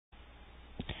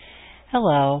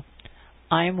Hello,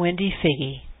 I'm Wendy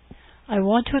Figge. I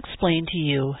want to explain to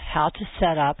you how to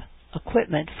set up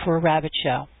equipment for a rabbit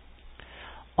show.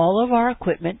 All of our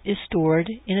equipment is stored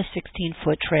in a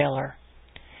 16-foot trailer.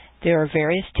 There are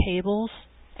various tables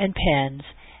and pens,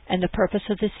 and the purpose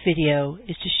of this video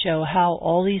is to show how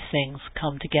all these things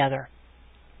come together.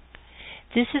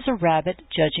 This is a rabbit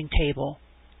judging table.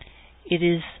 It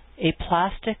is a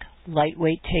plastic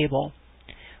lightweight table.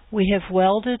 We have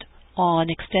welded on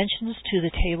extensions to the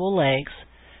table legs,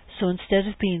 so instead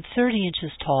of being 30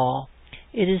 inches tall,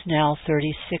 it is now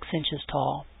 36 inches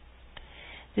tall.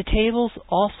 The tables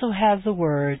also have the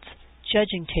words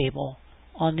judging table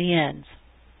on the ends.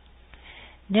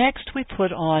 Next, we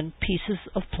put on pieces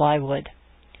of plywood.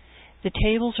 The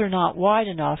tables are not wide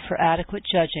enough for adequate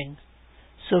judging,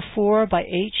 so 4 by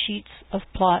 8 foot sheets of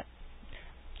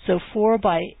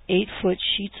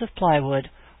plywood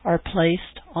are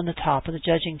placed on the top of the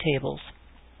judging tables.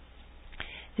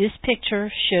 This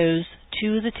picture shows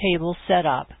 2 of the tables set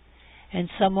up, and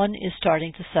someone is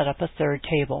starting to set up a third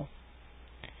table.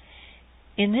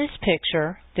 In this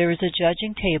picture, there is a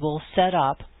judging table set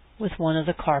up with one of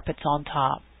the carpets on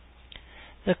top.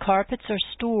 The carpets are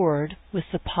stored with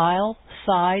the pile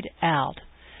side out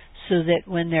so that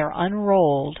when they're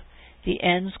unrolled, the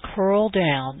ends curl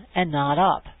down and not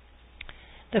up.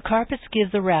 The carpets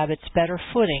give the rabbits better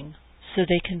footing so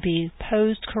they can be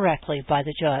posed correctly by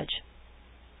the judge.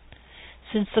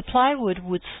 Since the plywood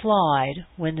would slide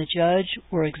when the judge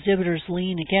or exhibitors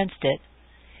lean against it,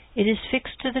 it is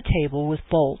fixed to the table with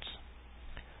bolts.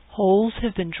 Holes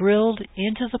have been drilled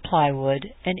into the plywood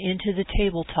and into the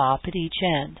tabletop at each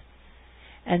end,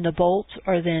 and the bolts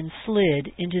are then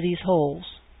slid into these holes.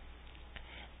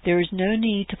 There is no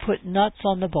need to put nuts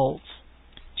on the bolts.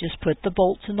 Just put the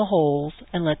bolts in the holes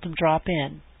and let them drop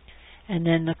in, and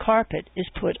then the carpet is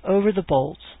put over the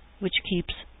bolts, which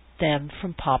keeps them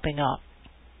from popping up.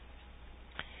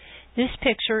 This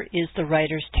picture is the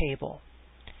writer's table.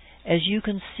 As you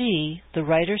can see, the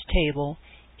writer's table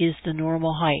is the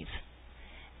normal height,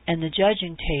 and the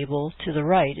judging table to the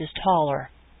right is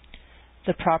taller.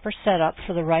 The proper setup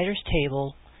for the writer's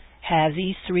table have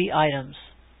these 3 items: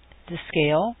 the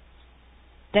scale,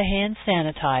 the hand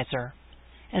sanitizer,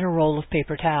 and a roll of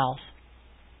paper towels.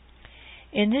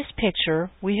 In this picture,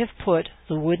 we have put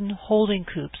the wooden holding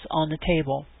coops on the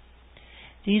table.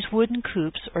 These wooden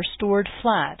coops are stored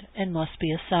flat and must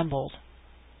be assembled.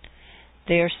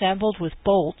 They are assembled with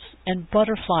bolts and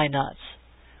butterfly nuts,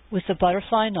 with the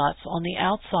butterfly nuts on the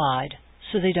outside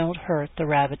so they don't hurt the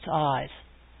rabbit's eyes.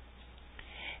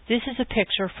 This is a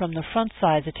picture from the front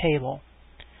side of the table.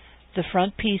 The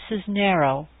front piece is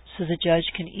narrow, so the judge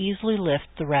can easily lift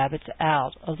the rabbits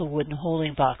out of the wooden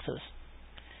holding boxes.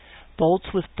 Bolts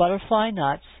with butterfly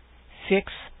nuts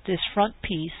fix this front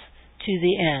piece to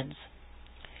the ends,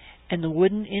 and the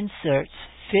wooden inserts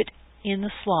fit in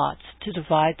the slots to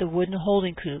divide the wooden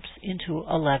holding coops into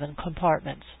 11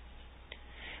 compartments.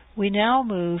 We now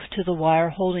move to the wire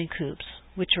holding coops,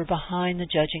 which are behind the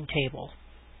judging table.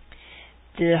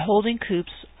 The holding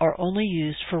coops are only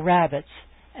used for rabbits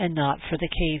and not for the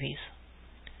cavies.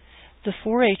 The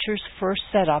 4-H'ers first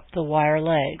set up the wire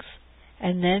legs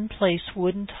and then place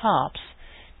wooden tops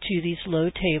to these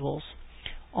low tables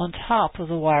on top of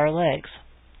the wire legs.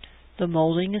 The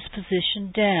molding is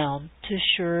positioned down to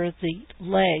ensure the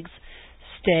legs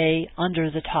stay under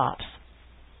the tops.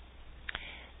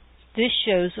 This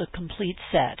shows a complete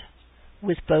set,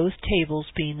 with both tables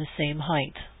being the same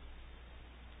height.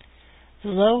 The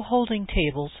low holding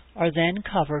tables are then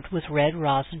covered with red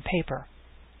rosin paper.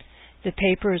 The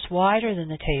paper is wider than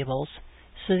the tables,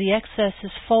 so the excess is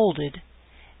folded,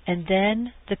 and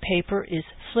then the paper is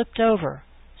flipped over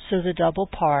so the double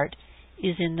part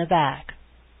is in the back.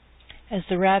 As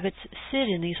the rabbits sit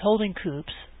in these holding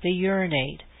coops, they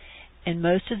urinate, and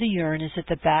most of the urine is at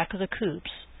the back of the coops,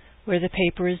 where the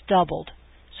paper is doubled,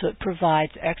 so it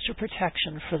provides extra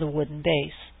protection for the wooden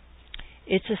base.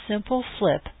 It's a simple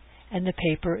flip, and the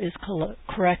paper is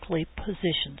correctly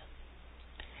positioned.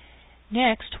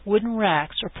 Next, wooden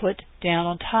racks are put down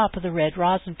on top of the red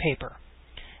rosin paper.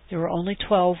 There are only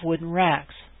 12 wooden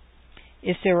racks.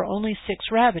 If there are only 6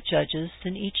 rabbit judges,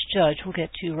 then each judge will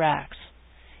get 2 racks.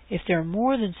 If there are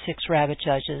more than 6 rabbit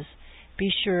judges, be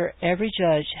sure every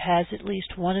judge has at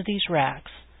least one of these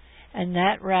racks, and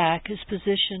that rack is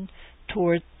positioned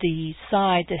toward the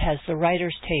side that has the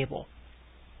writer's table.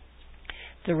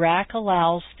 The rack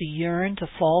allows the urine to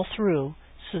fall through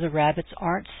so the rabbits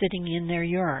aren't sitting in their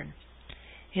urine.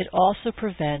 It also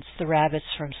prevents the rabbits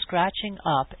from scratching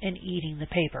up and eating the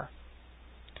paper.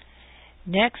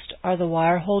 Next are the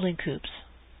wire holding coops.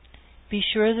 Be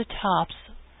sure the tops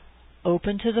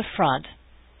open to the front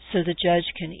so the judge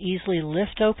can easily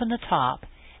lift open the top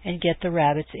and get the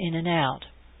rabbits in and out.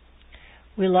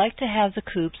 We like to have the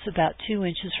coops about 2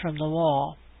 inches from the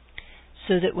wall,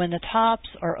 so that when the tops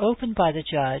are opened by the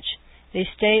judge, they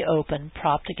stay open,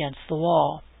 propped against the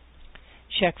wall.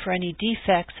 Check for any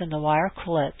defects in the wire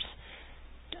clips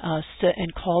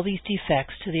and call these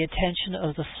defects to the attention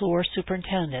of the floor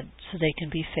superintendent so they can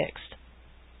be fixed.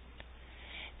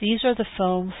 These are the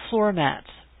foam floor mats.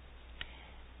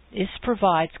 This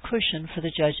provides cushion for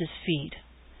the judge's feet.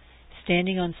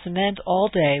 Standing on cement all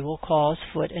day will cause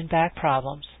foot and back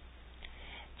problems.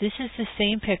 This is the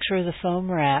same picture of the foam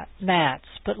mats,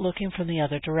 but looking from the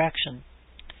other direction.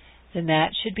 The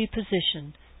mat should be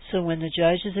positioned so when the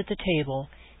judge is at the table,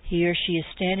 he or she is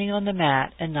standing on the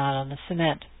mat and not on the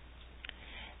cement.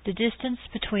 The distance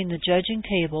between the judging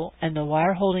table and the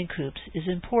wire holding coops is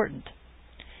important.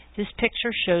 This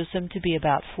picture shows them to be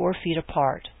about 4 feet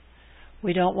apart.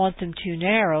 We don't want them too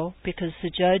narrow because the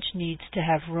judge needs to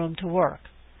have room to work,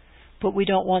 but we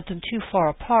don't want them too far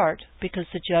apart because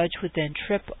the judge would then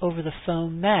trip over the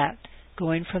foam mat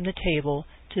going from the table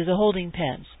to the holding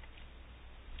pens.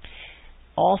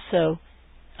 Also,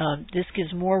 this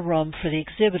gives more room for the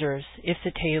exhibitors if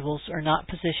the tables are not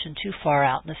positioned too far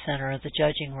out in the center of the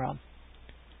judging room.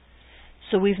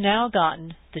 So we've now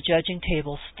gotten the judging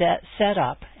table set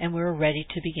up and we're ready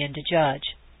to begin to judge.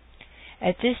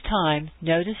 At this time,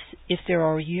 notice if there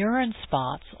are urine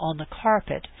spots on the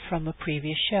carpet from a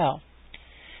previous show.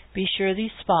 Be sure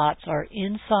these spots are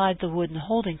inside the wooden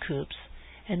holding coops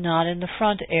and not in the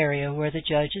front area where the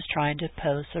judge is trying to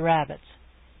pose the rabbits.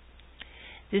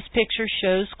 This picture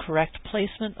shows correct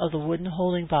placement of the wooden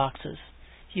holding boxes.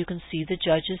 You can see the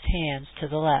judge's hands to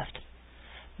the left.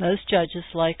 Most judges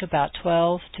like about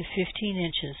 12 to 15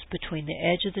 inches between the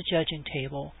edge of the judging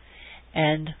table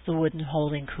and the wooden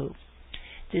holding coop.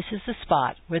 This is the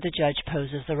spot where the judge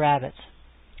poses the rabbits.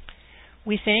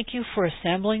 We thank you for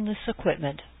assembling this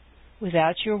equipment.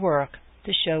 Without your work,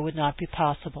 the show would not be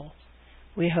possible.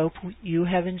 We hope you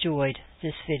have enjoyed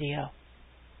this video.